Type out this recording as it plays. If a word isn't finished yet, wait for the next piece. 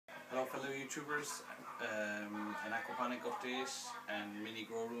YouTubers, an aquaponic update and mini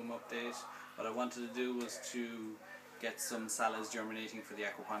grow room update. What I wanted to do was to get some salads germinating for the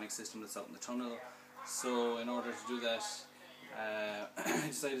aquaponic system that's out in the tunnel. So in order to do that, I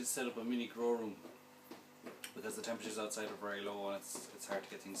decided to set up a mini grow room because the temperatures outside are very low and it's hard to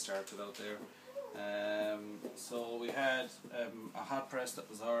get things started out there. So we had a hot press that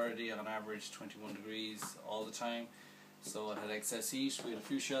was already on average 21 degrees all the time, so it had excess heat. We had a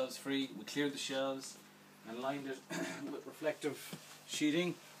few shelves free. We cleared the shelves and lined it with reflective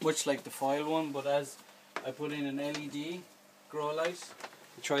sheeting, much like the foil one, but as I put in an LED grow light,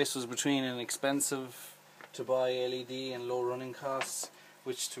 the choice was between an expensive to buy LED and low running costs,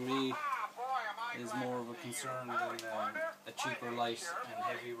 which to me is more of a concern than a cheaper light and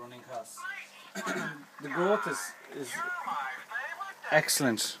heavy running costs. The growth is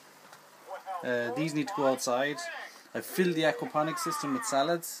excellent. These need to go outside. I've filled the aquaponic system with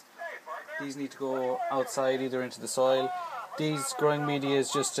salads. These need to go outside, either into the soil. These growing media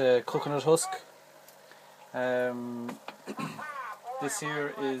is just a coconut husk. This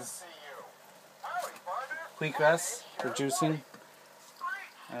here is wheatgrass for juicing.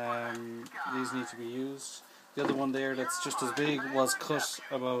 These need to be used. The other one there that's just as big was cut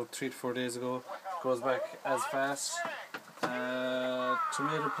about 3 to 4 days ago. Grows back as fast.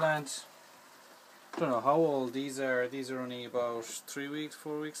 Tomato plant. Don't know how old these are. These are only about 3 weeks,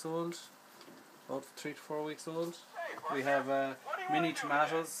 4 weeks old. About 3 to 4 weeks old. We have mini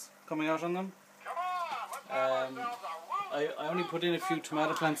tomatoes coming out on them. I only put in a few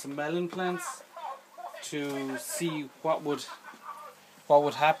tomato plants and melon plants to see what would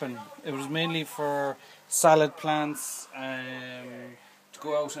happen. It was mainly for salad plants to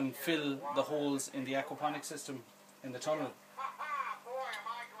go out and fill the holes in the aquaponic system in the tunnel.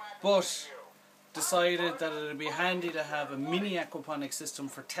 But decided that it would be handy to have a mini aquaponic system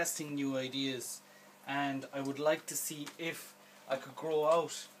for testing new ideas, and I would like to see if I could grow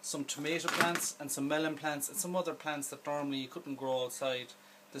out some tomato plants and some melon plants and some other plants that normally you couldn't grow outside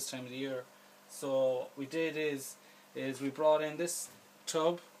this time of the year. So what we did is we brought in this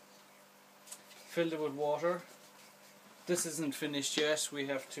tub, filled it with water. This isn't finished yet. We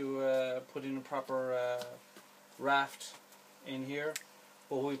have to put in a proper raft in here.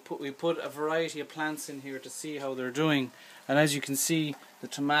 But we put a variety of plants in here to see how they're doing. And as you can see, the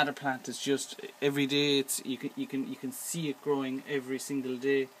tomato plant is just every day. You can see it growing every single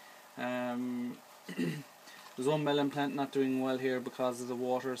day. There's one melon plant not doing well here because of the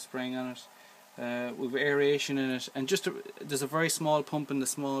water spraying on it. With aeration in it, and there's a very small pump in the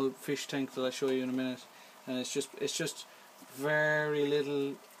small fish tank that I'll show you in a minute, and it's just very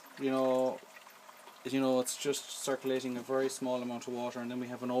little, it's just circulating a very small amount of water, and then we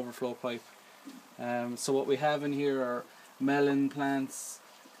have an overflow pipe. So what we have in here are melon plants,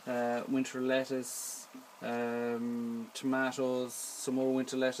 winter lettuce, tomatoes, some more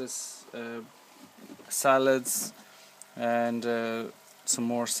winter lettuce, salads, and some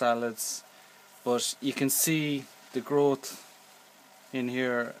more salads. But you can see the growth in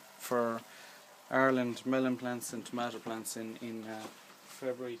here for Ireland melon plants and tomato plants in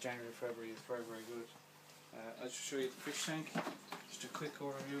January, February is very, very good. I'll just show you the fish tank. Just a quick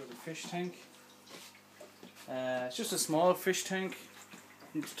overview of the fish tank. It's just a small fish tank.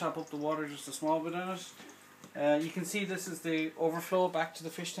 You need to top up the water just a small bit in it. You can see this is the overflow back to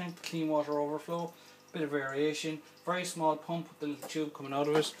the fish tank, clean water overflow. Bit of variation. Very small pump with the little tube coming out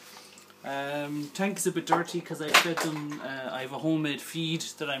of it. Tank is a bit dirty because I fed them. I have a homemade feed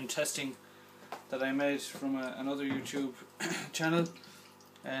that I'm testing that I made from another YouTube channel,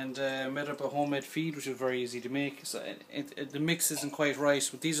 and made up a homemade feed which is very easy to make. So the mix isn't quite right,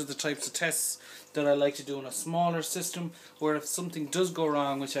 but these are the types of tests that I like to do in a smaller system, where if something does go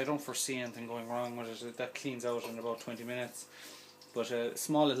wrong, which I don't foresee anything going wrong with it, that cleans out in about 20 minutes. But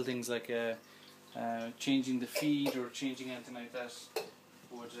small little things like changing the feed or changing anything like that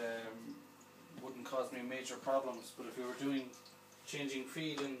wouldn't cause me major problems. But if you were changing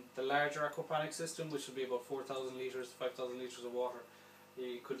feed in the larger aquaponic system, which would be about 4,000 litres, 5,000 litres of water,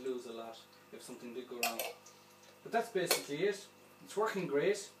 you could lose a lot if something did go wrong. But that's basically it. It's working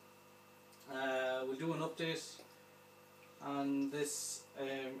great. We'll do an update on this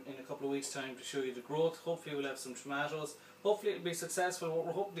in a couple of weeks' time to show you the growth. Hopefully we'll have some tomatoes. Hopefully it'll be successful. What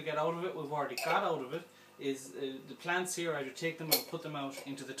we're hoping to get out of it, we've already got out of it, is the plants here. I would take them and put them out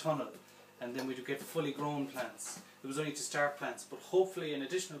into the tunnel, and then we do get fully grown plants. It was only to start plants, but hopefully an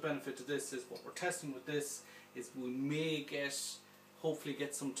additional benefit to this is what we're testing with this is we may hopefully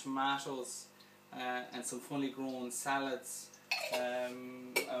get some tomatoes and some fully grown salads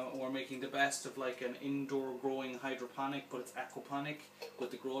We're making the best of like an indoor growing hydroponic, but it's aquaponic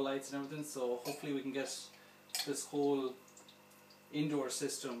with the grow lights and everything. So hopefully we can get this whole indoor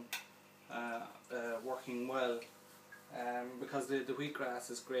system working well, because the wheatgrass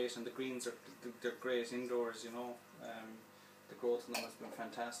is great and the greens are they're great indoors. You know, the growth in them has been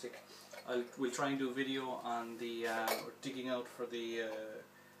fantastic. We'll try and do a video on the digging out for the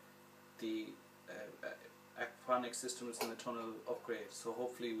aquaponic systems in the tunnel upgrade. So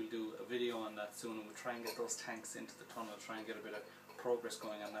hopefully we'll do a video on that soon, and we'll try and get those tanks into the tunnel, try and get a bit of progress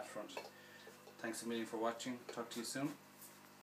going on that front. Thanks a million for watching. Talk to you soon.